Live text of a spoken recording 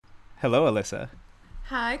Hello, Alyssa,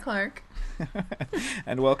 Hi, Clark.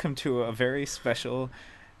 and welcome to a very special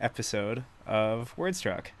episode of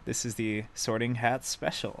Wordstruck. This is the Sorting Hat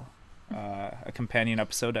Special, a companion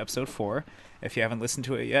episode to episode 4. If you haven't listened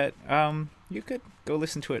to it yet, you could go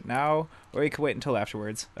listen to it now, or you could wait until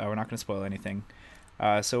afterwards. We're not going to spoil anything.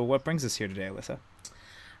 So what brings us here today, Alyssa?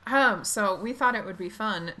 So we thought it would be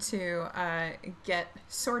fun to get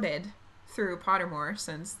sorted through Pottermore,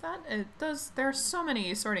 since that it does. There are so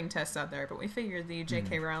many sorting tests out there, but we figured the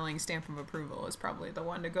J.K. Rowling stamp of approval is probably the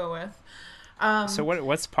one to go with. So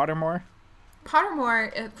what's Pottermore?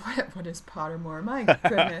 Pottermore. What is Pottermore? My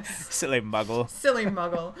goodness. Silly muggle. Silly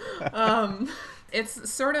muggle.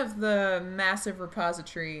 It's sort of the massive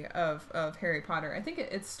repository of Harry Potter. I think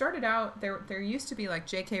it started out, there used to be like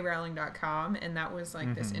jkrowling.com, and that was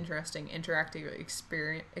like this interesting interactive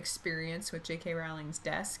experience with J.K. Rowling's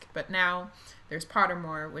desk. But now there's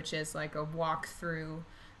Pottermore, which is like a walk through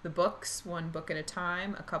the books, one book at a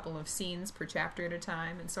time, a couple of scenes per chapter at a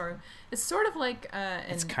time, and it's sort of like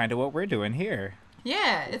It's kind of what we're doing here.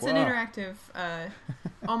 yeah, it's an Whoa. interactive,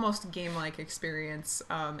 almost game-like experience,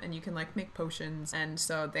 and you can like make potions, and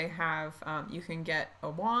so they have, you can get a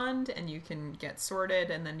wand, and you can get sorted,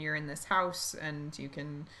 and then you're in this house, and you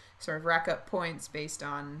can sort of rack up points based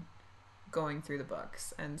on going through the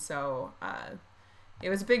books, and so it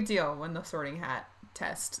was a big deal when the Sorting Hat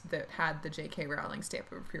test that had the J.K. Rowling stamp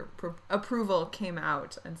of approval came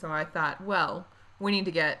out, and so I thought, well, we need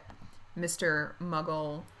to get Mr.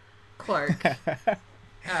 Muggle Clark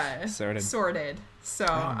sorted. So,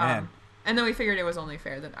 Man. and then we figured it was only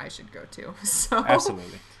fair that I should go too. So,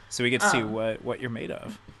 Absolutely. So we get to see what you're made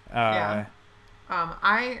of. Yeah.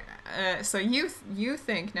 So you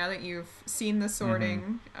think, now that you've seen the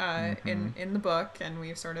sorting in the book, and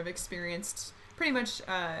we've sort of experienced pretty much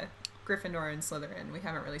Gryffindor and Slytherin. We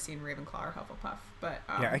haven't really seen Ravenclaw or Hufflepuff, but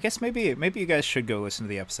Yeah, I guess maybe you guys should go listen to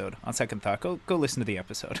the episode. On second thought, go listen to the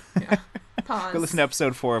episode. yeah. Pause. Go listen to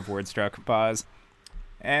episode 4 of Wordstruck. Pause.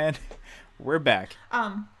 And we're back.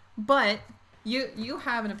 But you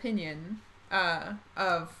have an opinion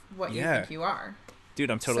of what you think you are. Dude,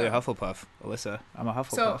 I'm totally a So- Hufflepuff. Alyssa, I'm a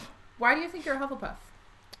Hufflepuff. So why do you think you're a Hufflepuff?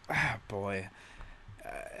 Ah, boy.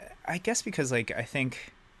 I guess because, like, I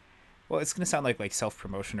think... Well, it's going to sound like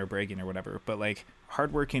self-promotion or bragging or whatever, but, like,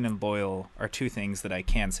 hardworking and loyal are two things that I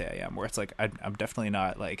can say I am, where it's like, I'm definitely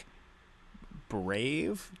not, like,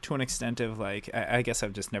 brave to an extent of, like, I guess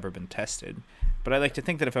I've just never been tested. But I like to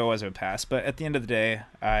think that if I was, I would pass. But at the end of the day,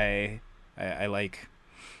 I like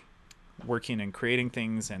working and creating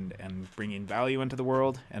things and bringing value into the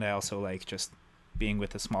world. And I also like just being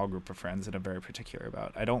with a small group of friends that I'm very particular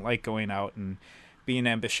about. I don't like going out and being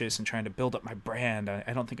ambitious and trying to build up my brand.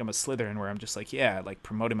 I don't think I'm a Slytherin where I'm just like, yeah, like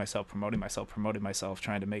promoting myself,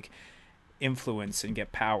 trying to make influence and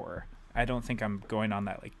get power. I don't think I'm going on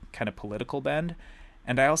that like kind of political bend.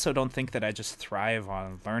 And I also don't think that I just thrive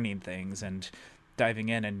on learning things and diving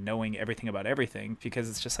in and knowing everything about everything, because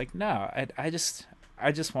it's just like, no, I just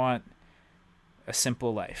want a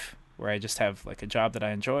simple life where I just have like a job that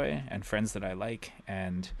I enjoy and friends that I like,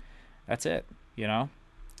 and that's it, you know?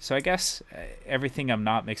 So I guess everything I'm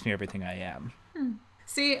not makes me everything I am.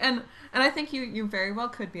 See, and I think you very well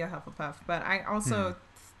could be a Hufflepuff, but I also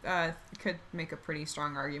could make a pretty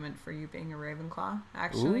strong argument for you being a Ravenclaw,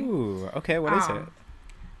 actually. Ooh, okay, what is it?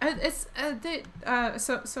 It's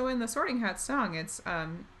so in the Sorting Hat song, it's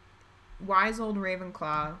wise old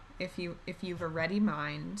Ravenclaw, if you've a ready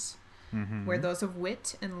mind, where those of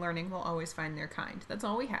wit and learning will always find their kind. That's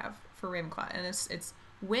all we have for Ravenclaw, and it's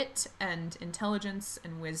wit and intelligence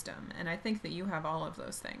and wisdom, and I think that you have all of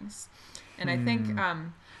those things. And I think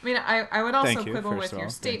I would also quibble with your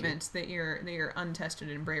statement that you're untested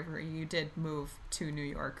in bravery. You did move to New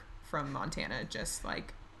York from Montana just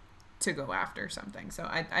like to go after something, so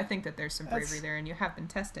I think that there's some bravery there, and you have been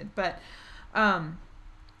tested. But I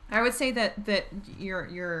would say that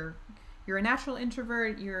you're a natural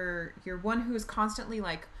introvert. You're one who is constantly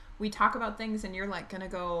like, we talk about things and you're like gonna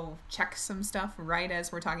go check some stuff right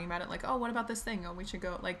as we're talking about it, like, oh, what about this thing, oh, we should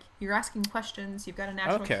go, like, you're asking questions, you've got a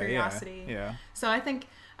natural curiosity. Yeah. So I think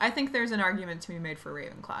there's an argument to be made for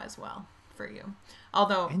Ravenclaw as well for you,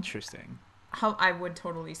 although Interesting. I would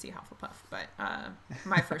totally see Hufflepuff, but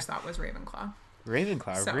my first thought was Ravenclaw.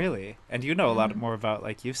 Ravenclaw, So- really? And you know a lot more about,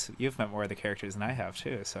 like, you've met more of the characters than I have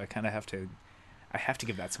too, so I kind of have to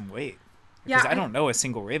give that some weight, because I don't know a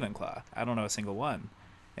single Ravenclaw. I don't know a single one.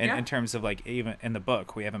 And in terms of, like, even in the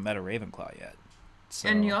book, we haven't met a Ravenclaw yet. So...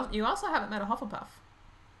 And you also haven't met a Hufflepuff.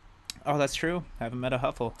 Oh, that's true. I haven't met a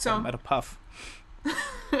Huffle. So- I haven't met a Puff.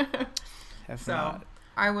 Have So not.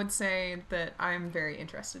 I would say that I'm very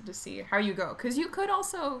interested to see how you go, because you could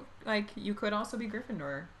also be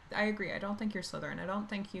Gryffindor. I agree. I don't think you're Slytherin. I don't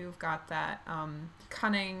think you've got that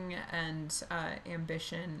cunning and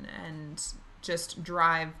ambition and just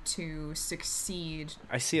drive to succeed.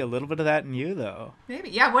 I see a little bit of that in you, though. Maybe.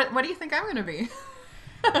 Yeah. What do you think I'm gonna be?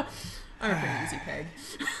 I'm a pretty easy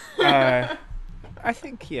peg. I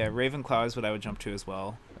think, yeah, Ravenclaw is what I would jump to as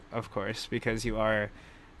well, of course, because you are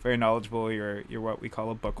very knowledgeable. You're what we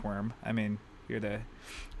call a bookworm. I mean, you're the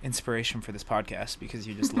inspiration for this podcast because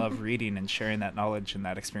you just love reading and sharing that knowledge and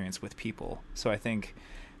that experience with people. So I think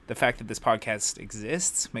the fact that this podcast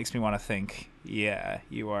exists makes me want to think, yeah,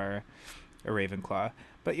 you are a Ravenclaw.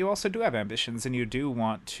 But you also do have ambitions, and you do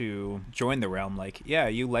want to join the realm. Like, yeah,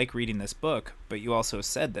 you like reading this book, but you also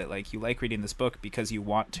said that, like, you like reading this book because you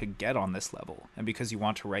want to get on this level, and because you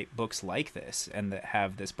want to write books like this and that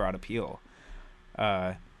have this broad appeal.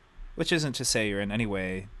 Which isn't to say you're in any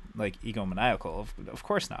way, like, egomaniacal. Of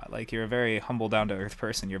course not. Like, you're a very humble, down-to-earth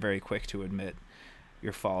person. You're very quick to admit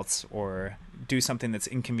your faults or do something that's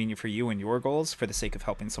inconvenient for you and your goals for the sake of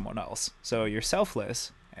helping someone else. So you're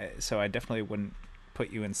selfless. So I definitely wouldn't put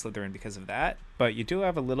you in Slytherin because of that, but you do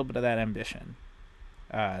have a little bit of that ambition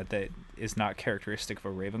that is not characteristic of a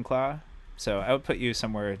Ravenclaw. So I would put you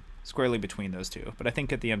somewhere squarely between those two. But I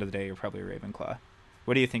think at the end of the day, you're probably a Ravenclaw.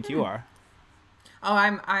 What do you think you are? Oh,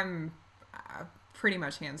 I'm pretty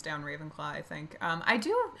much hands down Ravenclaw. I think I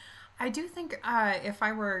do think if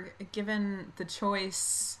I were given the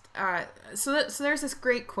choice, so there's this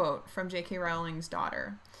great quote from J.K. Rowling's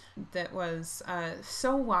daughter that was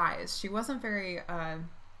so wise. She wasn't very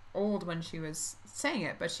old when she was saying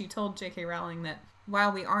it, but she told J.K. Rowling that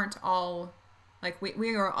while we aren't all, like,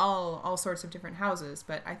 we are all sorts of different houses,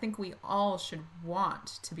 but I think we all should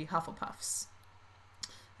want to be Hufflepuffs.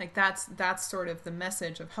 Like, that's sort of the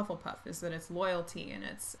message of Hufflepuff, is that it's loyalty and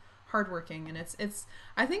it's hardworking, and it's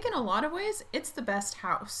I think in a lot of ways it's the best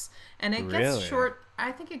house, and it gets short.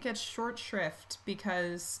 I think it gets short shrift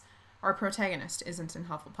because our protagonist isn't in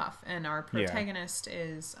Hufflepuff, and our protagonist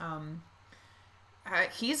is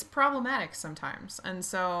he's problematic sometimes, and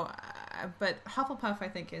so but Hufflepuff I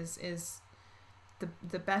think is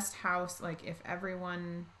the best house. Like, if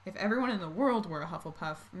everyone in the world were a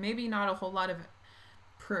Hufflepuff, maybe not a whole lot of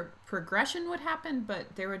progression would happen,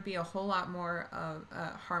 but there would be a whole lot more of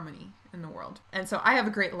harmony in the world. And so I have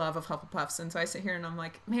a great love of Hufflepuffs, and so I sit here and I'm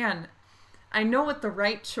like, man, I know what the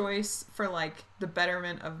right choice for, like, the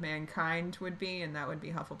betterment of mankind would be, and that would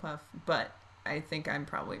be Hufflepuff, but I think I'm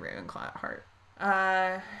probably Ravenclaw at heart.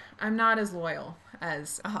 I'm not as loyal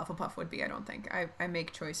as a Hufflepuff would be, I don't think. I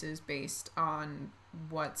make choices based on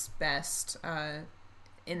what's best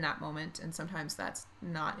in that moment, and sometimes that's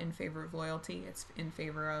not in favor of loyalty. It's in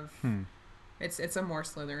favor of... It's a more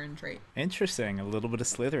Slytherin trait. Interesting. A little bit of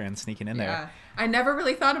Slytherin sneaking in there. I never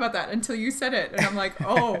really thought about that until you said it, and I'm like,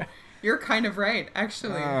 oh... You're kind of right,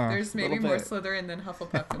 actually. There's maybe more Slytherin than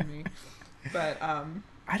Hufflepuff in me. But,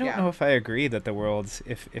 I don't know if I agree that the world,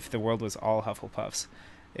 if the world was all Hufflepuffs,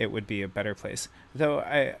 it would be a better place. Though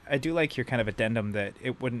I do like your kind of addendum that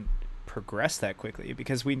it wouldn't progress that quickly,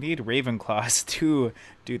 because we need Ravenclaws to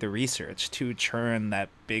do the research, to churn that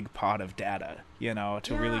big pot of data,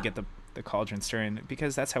 to really get the cauldron stirring,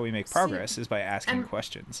 because that's how we make progress, is by asking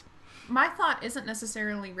questions. My thought isn't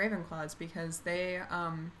necessarily Ravenclaws, because they...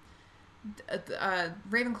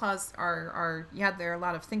 Ravenclaws are they're a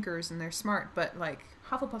lot of thinkers and they're smart, but, like,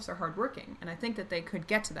 Hufflepuffs are hardworking, and I think that they could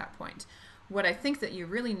get to that point. What I think that you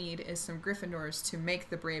really need is some Gryffindors to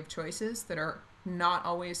make the brave choices that are not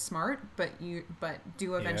always smart, but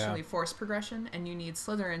do eventually force progression, and you need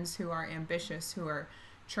Slytherins who are ambitious, who are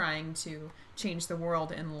trying to change the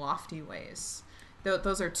world in lofty ways.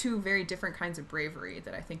 Those are two very different kinds of bravery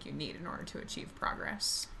that I think you need in order to achieve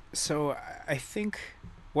progress. So I think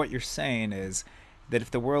what you're saying is that if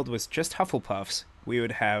the world was just Hufflepuffs, we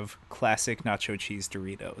would have classic nacho cheese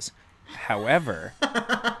Doritos. However,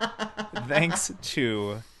 thanks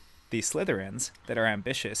to the Slytherins that are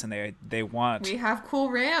ambitious and they want... We have Cool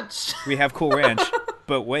Ranch. We have Cool Ranch.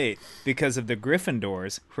 But wait, because of the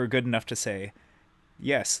Gryffindors who are good enough to say,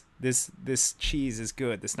 yes, this cheese is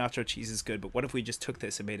good, this nacho cheese is good, but what if we just took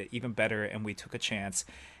this and made it even better, and we took a chance,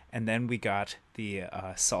 and then we got the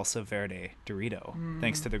salsa verde Dorito,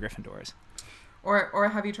 thanks to the Gryffindors. Or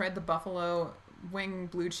have you tried the buffalo wing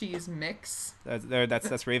blue cheese mix? That's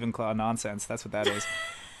Ravenclaw nonsense. That's what that is.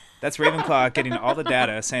 That's Ravenclaw getting all the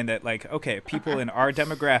data, saying that, like, okay, people in our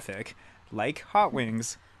demographic like hot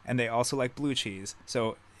wings, and they also like blue cheese.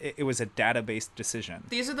 So it was a data-based decision.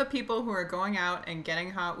 These are the people who are going out and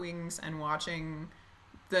getting hot wings and watching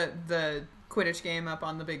the Quidditch game up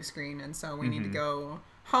on the big screen, and so we need to Mm-hmm. go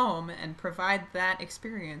home and provide that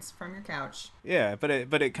experience from your couch. Yeah, but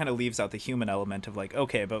it kind of leaves out the human element of like,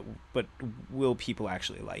 okay, but will people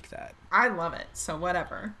actually like that? I love it, so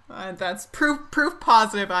whatever. That's proof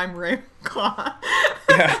positive I'm Ravenclaw.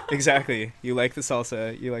 Yeah, exactly. You like the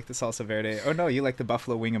salsa. You like the salsa verde. Oh no, you like the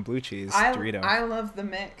buffalo wing and blue cheese Dorito. I love the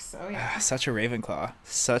mix. Oh yeah. Such a Ravenclaw.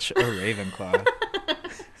 Such a Ravenclaw.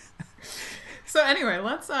 So anyway,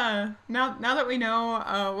 let's now that we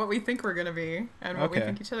know what we think we're gonna be and what we Okay.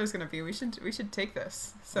 think each other's gonna be, we should take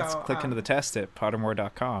this. So Let's click into the test at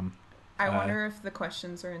pottermore.com. I wonder if the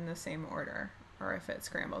questions are in the same order or if it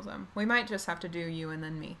scrambles them. We might just have to do you and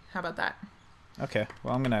then me. How about that? Okay,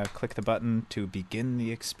 well, I'm going to click the button to begin the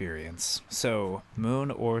experience. So, moon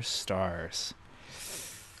or stars?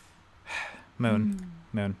 Moon.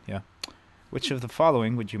 Moon, yeah. Which of the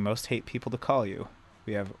following would you most hate people to call you?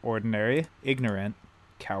 We have ordinary, ignorant,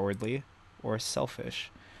 cowardly, or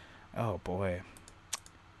selfish. Oh, boy.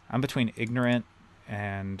 I'm between ignorant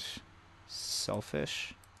and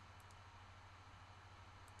selfish.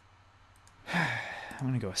 I'm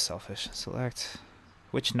going to go with selfish. Select.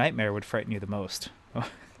 Which nightmare would frighten you the most?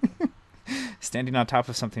 Standing on top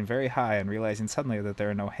of something very high and realizing suddenly that there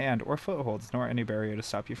are no hand or footholds nor any barrier to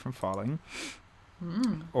stop you from falling.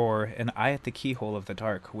 Or an eye at the keyhole of the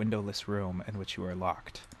dark, windowless room in which you are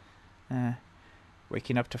locked.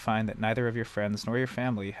 Waking up to find that neither of your friends nor your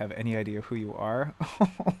family have any idea who you are.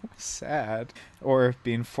 Oh, sad. Or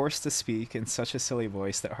being forced to speak in such a silly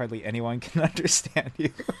voice that hardly anyone can understand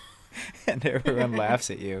you and everyone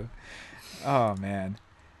laughs at you. Oh, man.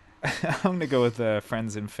 I'm going to go with the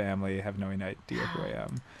friends and family have no idea who I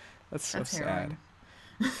am. That's so sad.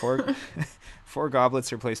 Four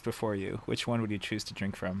goblets are placed before you. Which one would you choose to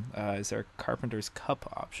drink from? Is there a carpenter's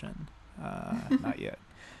cup option? Not yet.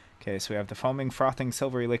 Okay, so we have the foaming, frothing,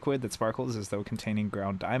 silvery liquid that sparkles as though containing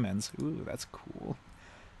ground diamonds. Ooh, that's cool.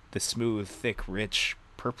 The smooth, thick, rich,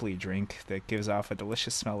 purpley drink that gives off a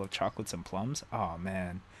delicious smell of chocolates and plums. Oh,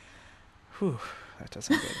 man. Whew, that does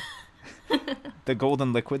sound good. The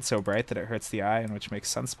golden liquid so bright that it hurts the eye and which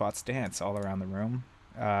makes sunspots dance all around the room.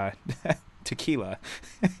 Tequila.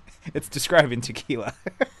 It's describing tequila.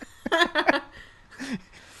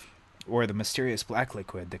 Or the mysterious black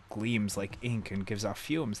liquid that gleams like ink and gives off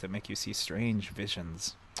fumes that make you see strange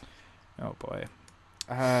visions. Oh boy.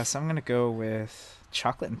 So I'm going to go with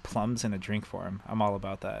chocolate and plums in a drink form. I'm all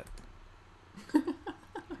about that.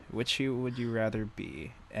 Which would you rather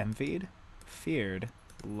be? Envied, feared,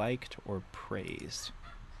 liked, or praised?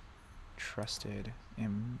 Trusted,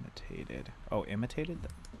 imitated. Oh, imitated?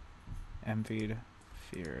 Envied,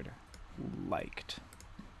 feared, liked.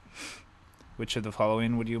 Which of the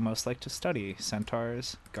following would you most like to study?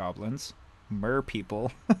 Centaurs, goblins, mer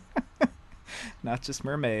people. Not just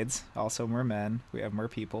mermaids, also mermen. We have mer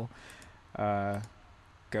people.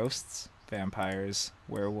 Ghosts, vampires,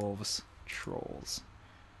 werewolves, trolls.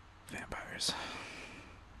 Vampires.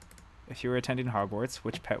 If you were attending Hogwarts,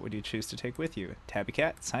 which pet would you choose to take with you? Tabby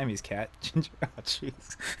cat, Siamese cat, ginger... Oh,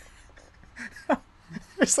 jeez.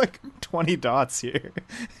 There's like 20 dots here.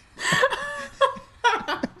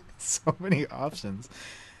 So many options.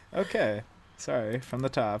 Okay, sorry, from the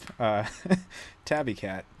top. Tabby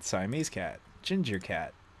cat, Siamese cat, ginger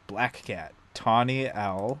cat, black cat, tawny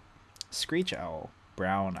owl, screech owl,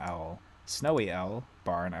 brown owl, snowy owl,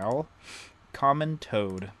 barn owl, common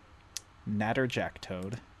toad, natterjack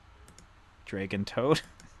toad, dragon toad,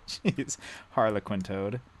 jeez, harlequin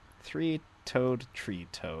toad, three-toed tree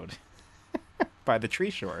toad. By the tree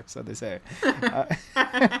shore, so they say.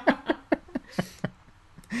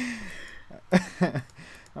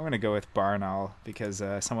 I'm going to go with barn owl because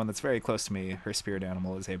someone that's very close to me, her spirit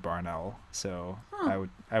animal is a barn owl. So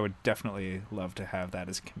I would definitely love to have that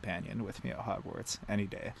as a companion with me at Hogwarts any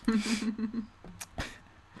day.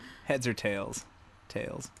 Heads or tails?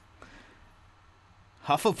 Tails.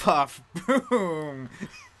 Hufflepuff. Boom.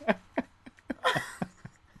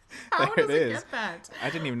 How There does it it is. get that? I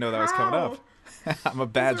didn't even know that was coming up. I'm a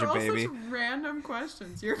badger, These are all baby. Such random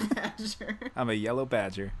questions. You're a badger. I'm a yellow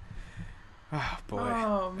badger. Oh, boy.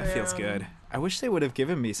 Oh, That feels man. good. I wish they would have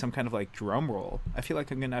given me some kind of like drum roll. I feel like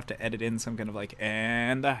I'm going to have to edit in some kind of like,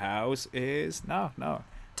 and the house is... No.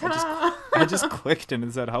 Ta-da! I just clicked and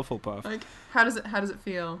it said Hufflepuff. Like, how does it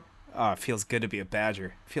feel? Oh, it feels good to be a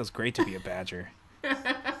badger. It feels great to be a badger.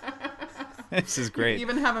 This is great. You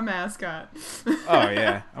even have a mascot. Oh,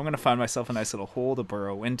 yeah. I'm going to find myself a nice little hole to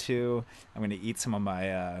burrow into. I'm going to eat some of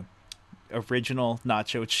my original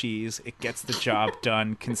nacho cheese. It gets the job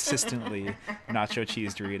done consistently. Nacho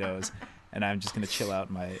cheese Doritos. And I'm just going to chill out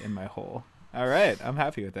in my hole. All right. I'm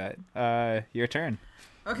happy with that. Your turn.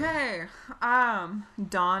 Okay.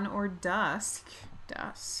 Dawn or dusk?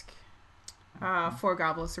 Dusk. Four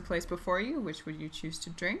goblets are placed before you. Which would you choose to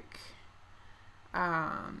drink?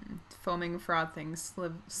 Foaming, frothing,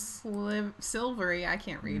 silvery. I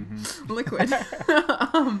can't read. Liquid.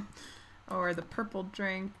 Or the purple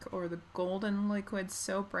drink, or the golden liquid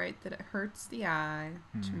so bright that it hurts the eye,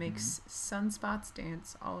 which makes sunspots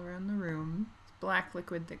dance all around the room. Black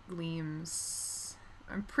liquid that gleams.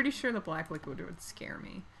 I'm pretty sure the black liquid would scare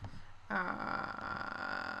me.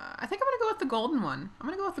 I think I'm gonna go with the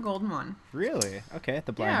golden one. Really? Okay,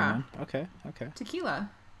 the blind one. Okay. Tequila.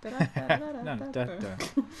 No,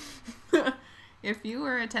 If you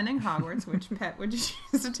were attending Hogwarts, which pet would you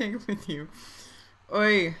choose to take with you?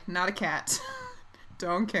 Oi, not a cat.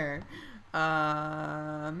 Don't care.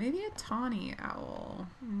 Maybe a tawny owl.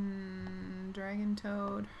 Dragon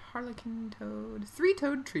toad, harlequin toad,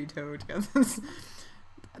 three-toed tree toad.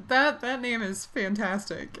 That name is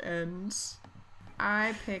fantastic, and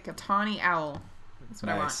I pick a tawny owl. That's what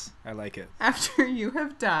I want. I like it. After you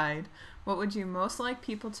have died, what would you most like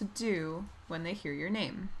people to do when they hear your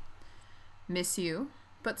name? Miss you,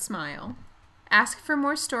 but smile. Ask for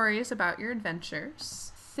more stories about your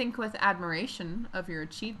adventures. Think with admiration of your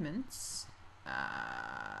achievements.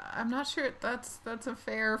 I'm not sure that's a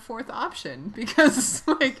fair fourth option, because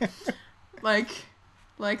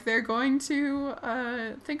like they're going to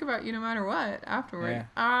think about you no matter what afterward.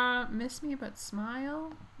 Yeah. Miss me but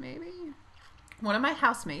smile, maybe. One of my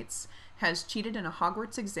housemates has cheated in a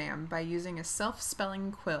Hogwarts exam by using a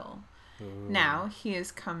self-spelling quill. Ooh. Now he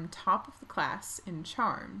has come top of the class in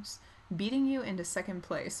charms, beating you into second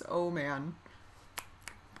place. Oh man.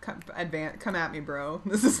 Come at me, bro.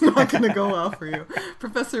 This is not going to go well for you.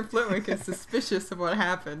 Professor Flitwick is suspicious of what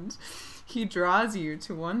happened. He draws you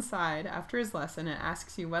to one side after his lesson and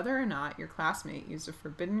asks you whether or not your classmate used a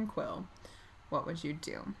forbidden quill. What would you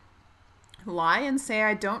do? Lie and say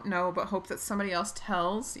I don't know, but hope that somebody else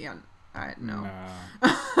tells? Yeah, no.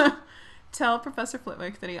 Tell Professor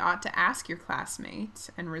Flitwick that he ought to ask your classmate,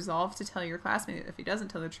 and resolve to tell your classmate that if he doesn't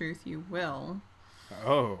tell the truth, you will.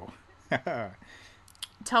 Oh.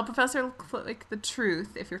 Tell Professor Flitwick the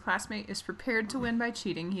truth. If your classmate is prepared to win by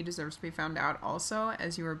cheating, he deserves to be found out. Also,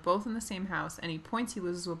 as you are both in the same house, any points he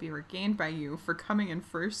loses will be regained by you for coming in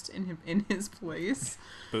first in his place.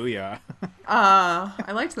 Booyah.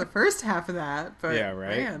 I liked the first half of that, but yeah,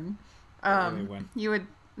 right. Man, you would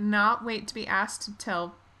not wait to be asked to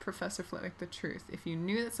tell Professor Flitwick the truth. If you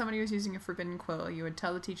knew that somebody was using a forbidden quill, you would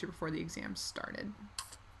tell the teacher before the exam started.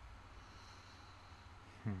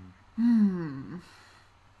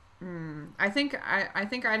 I think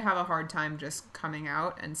I'd have a hard time just coming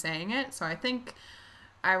out and saying it. So I think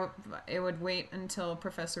it would wait until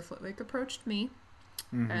Professor Flitwick approached me,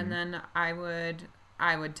 and then I would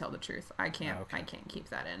tell the truth. I can't keep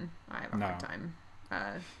that in. I have a hard time,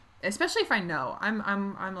 especially if I know.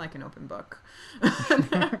 I'm like an open book.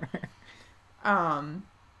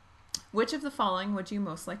 Which of the following would you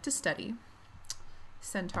most like to study?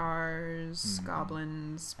 Centaurs,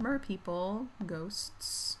 goblins, merpeople,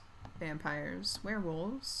 ghosts, vampires,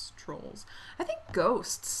 werewolves, trolls. I think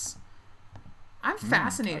ghosts. I'm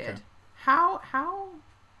fascinated. Okay. How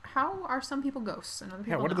are some people ghosts and other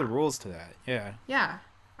people what not? Are the rules to that? Yeah. Yeah.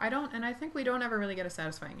 I think we don't ever really get a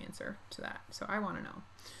satisfying answer to that. So I want to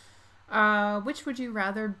know. Which would you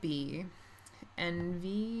rather be?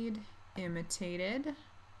 Envied, imitated,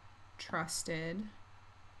 trusted,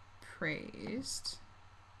 praised,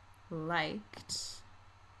 liked,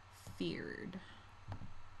 feared.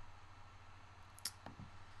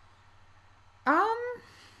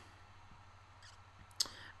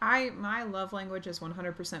 My love language is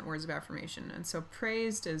 100% words of affirmation, and so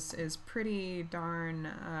praised is pretty darn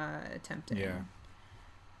tempting. Yeah.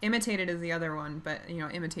 Imitated is the other one, but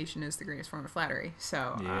imitation is the greatest form of flattery.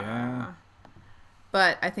 So yeah.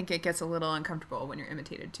 But I think it gets a little uncomfortable when you're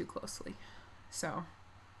imitated too closely. So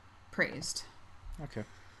praised. Okay.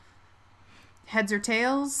 Heads or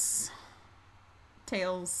tails?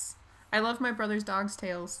 Tails. I love my brother's dog's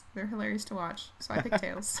tails. They're hilarious to watch, so I pick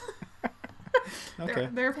tails. Okay.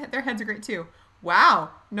 Their heads are great too.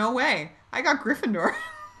 Wow, no way. I got Gryffindor.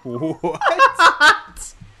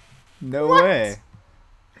 What? No way.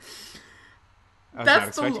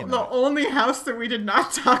 That's the only house that we did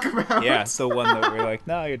not talk about. Yeah, it's the one that we're like,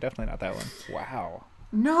 no, you're definitely not that one. Wow.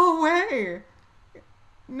 No way.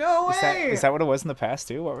 No way. Is that what it was in the past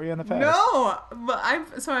too? What were you in the past? No, but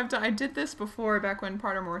I did this before back when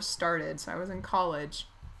Pottermore started. So I was in college,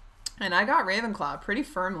 and I got Ravenclaw pretty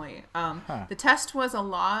firmly. The test was a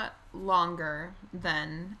lot longer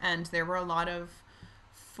then, and there were a lot of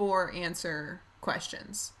 4 answer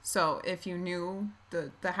questions. So if you knew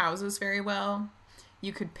the houses very well,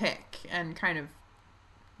 you could pick, and kind of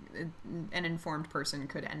an informed person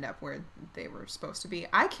could end up where they were supposed to be.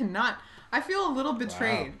 I feel a little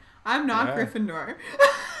betrayed. Wow. I'm not Gryffindor.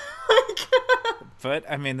 But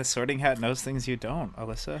I mean, the Sorting Hat knows things you don't,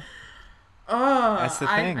 Alyssa. Oh, that's the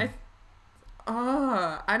thing.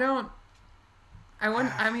 I don't. I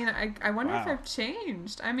wonder wow. if I've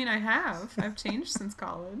changed. I mean, I have. I've changed since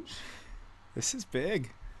college. This is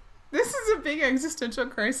big. This is a big existential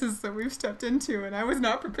crisis that we've stepped into, and I was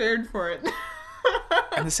not prepared for it.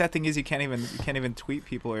 And the sad thing is, you can't even tweet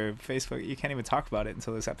people or Facebook. You can't even talk about it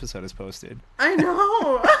until this episode is posted. I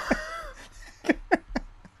know.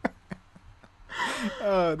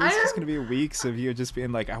 Oh, this is going to be weeks of you just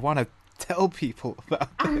being like, I want to tell people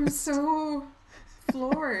about this. I'm so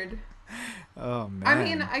floored. Oh, man. I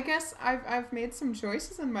mean, I guess I've made some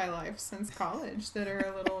choices in my life since college that are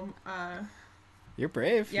a little... You're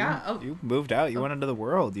brave. Yeah. You moved out. You went into the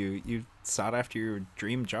world. You sought after your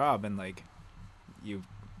dream job, and, like, you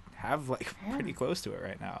have, like, pretty close to it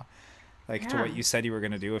right now. Like, to what you said you were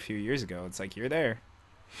going to do a few years ago. It's like, you're there.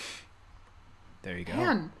 There you go.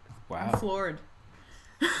 Man. Wow. I'm floored.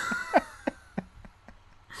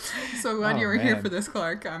 So glad you were here for this,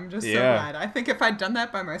 Clark. I'm just so glad. I think if I'd done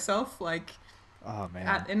that by myself, like,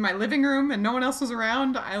 in my living room and no one else was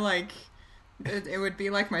around, it would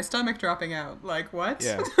be like my stomach dropping out. Like, what?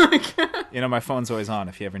 Yeah. My phone's always on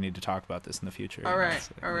if you ever need to talk about this in the future. All right.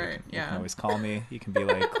 You can always call me. You can be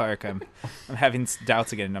like, Clark, I'm having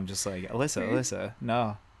doubts again. And I'm just like, Alyssa,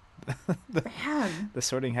 no. The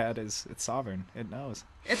Sorting Hat it's sovereign. It knows.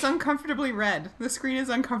 It's uncomfortably red. The screen is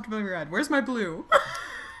uncomfortably red. Where's my blue?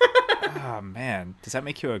 Oh, man. Does that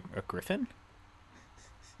make you a griffin?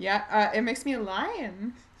 Yeah, it makes me a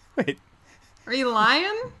lion. Wait. Are you a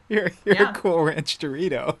lion? You're a Cool Ranch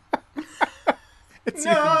Dorito. It's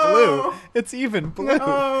even blue. It's even blue.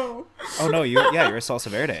 No. Oh, no, you're a Salsa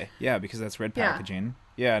Verde. Yeah, because that's red packaging.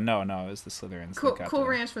 Yeah, no, it was the Slytherins. Cool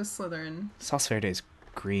Ranch was Slytherin. Salsa Verde's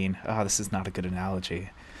green. Oh, this is not a good analogy.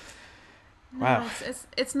 No, wow.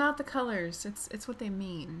 It's not the colors. It's what they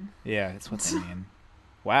mean. Yeah, it's what they mean.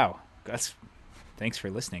 Wow. Thanks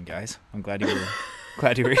for listening, guys. I'm glad you were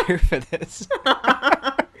here for this.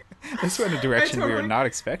 This went a direction we were not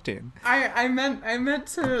expecting. I meant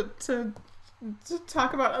to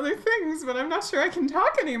talk about other things, but I'm not sure I can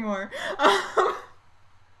talk anymore.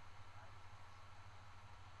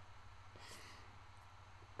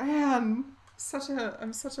 Man, I'm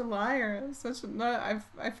such a liar.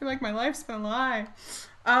 I feel like my life's been a lie.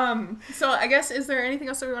 So I guess, is there anything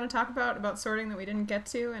else that we want to talk about sorting that we didn't get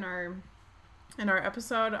to in our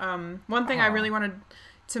episode? One thing I really wanted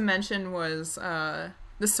to mention was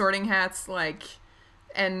the Sorting Hats, like,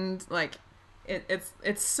 and like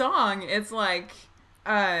it's song. It's like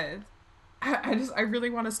I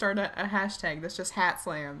really want to start a hashtag that's just hat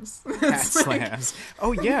slams. Hat slams.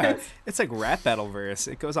 Oh yeah, it's like rap battle verse.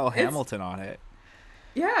 It goes all Hamilton on it.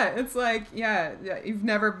 Yeah, it's like, you've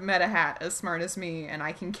never met a hat as smart as me, and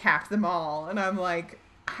I can cap them all. And I'm like,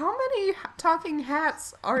 how many talking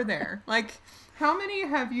hats are there? Like, how many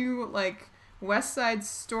have you, like, West Side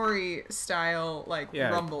Story style, like,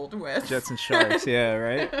 rumbled with? Jets and Sharks, yeah,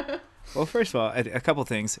 right? Well, first of all, a couple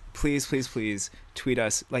things. Please, please, please tweet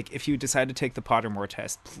us. Like, if you decide to take the Pottermore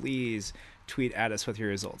test, please tweet at us with your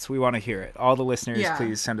results. We want to hear it. All the listeners,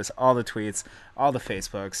 please send us all the tweets, all the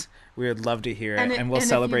Facebooks. We would love to hear it, and we'll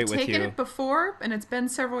celebrate with you. If you've taken it before and it's been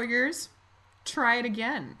several years, try it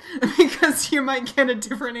again, because you might get a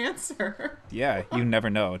different answer. Yeah, you never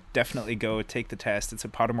know. Definitely go take the test. It's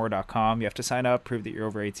at pottermore.com. You have to sign up, prove that you're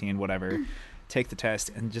over 18, whatever. Take the test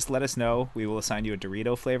and just let us know. We will assign you a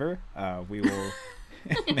Dorito flavor. We will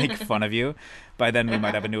make fun of you. By then, we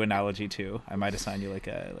might have a new analogy too. I might assign you like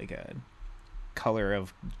a color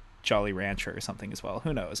of Jolly Rancher or something as well.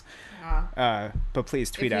 Who knows? But please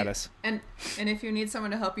tweet at us. And if you need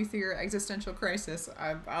someone to help you through your existential crisis,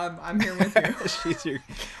 I'm here with you. She's your.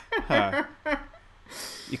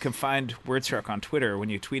 You can find Wordstruck on Twitter. When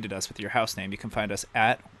you tweeted us with your house name, you can find us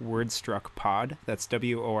at WordstruckPod. That's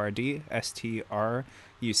WORDSTRUCKPOD.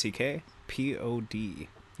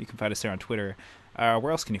 You can find us there on Twitter.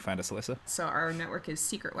 Where else can you find us, Alyssa? So our network is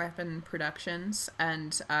Secret Weapon Productions,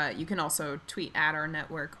 and you can also tweet at our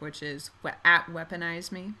network, which is at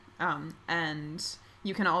Weaponize Me. And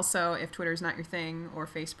you can also, if Twitter's not your thing, or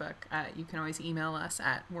Facebook, you can always email us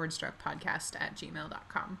at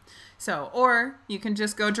wordstruckpodcast@gmail.com. So, or you can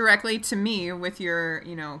just go directly to me with your,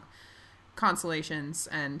 consolations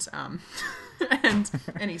and and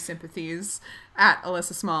any sympathies at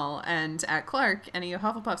Alyssa Small, and at Clark. Any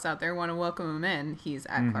Hufflepuffs out there want to welcome him in, he's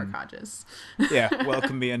at Clark Hodges. Yeah,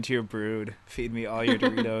 welcome me into your brood. Feed me all your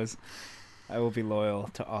Doritos. I will be loyal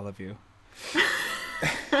to all of you.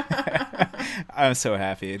 I'm so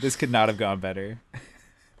happy. This could not have gone better.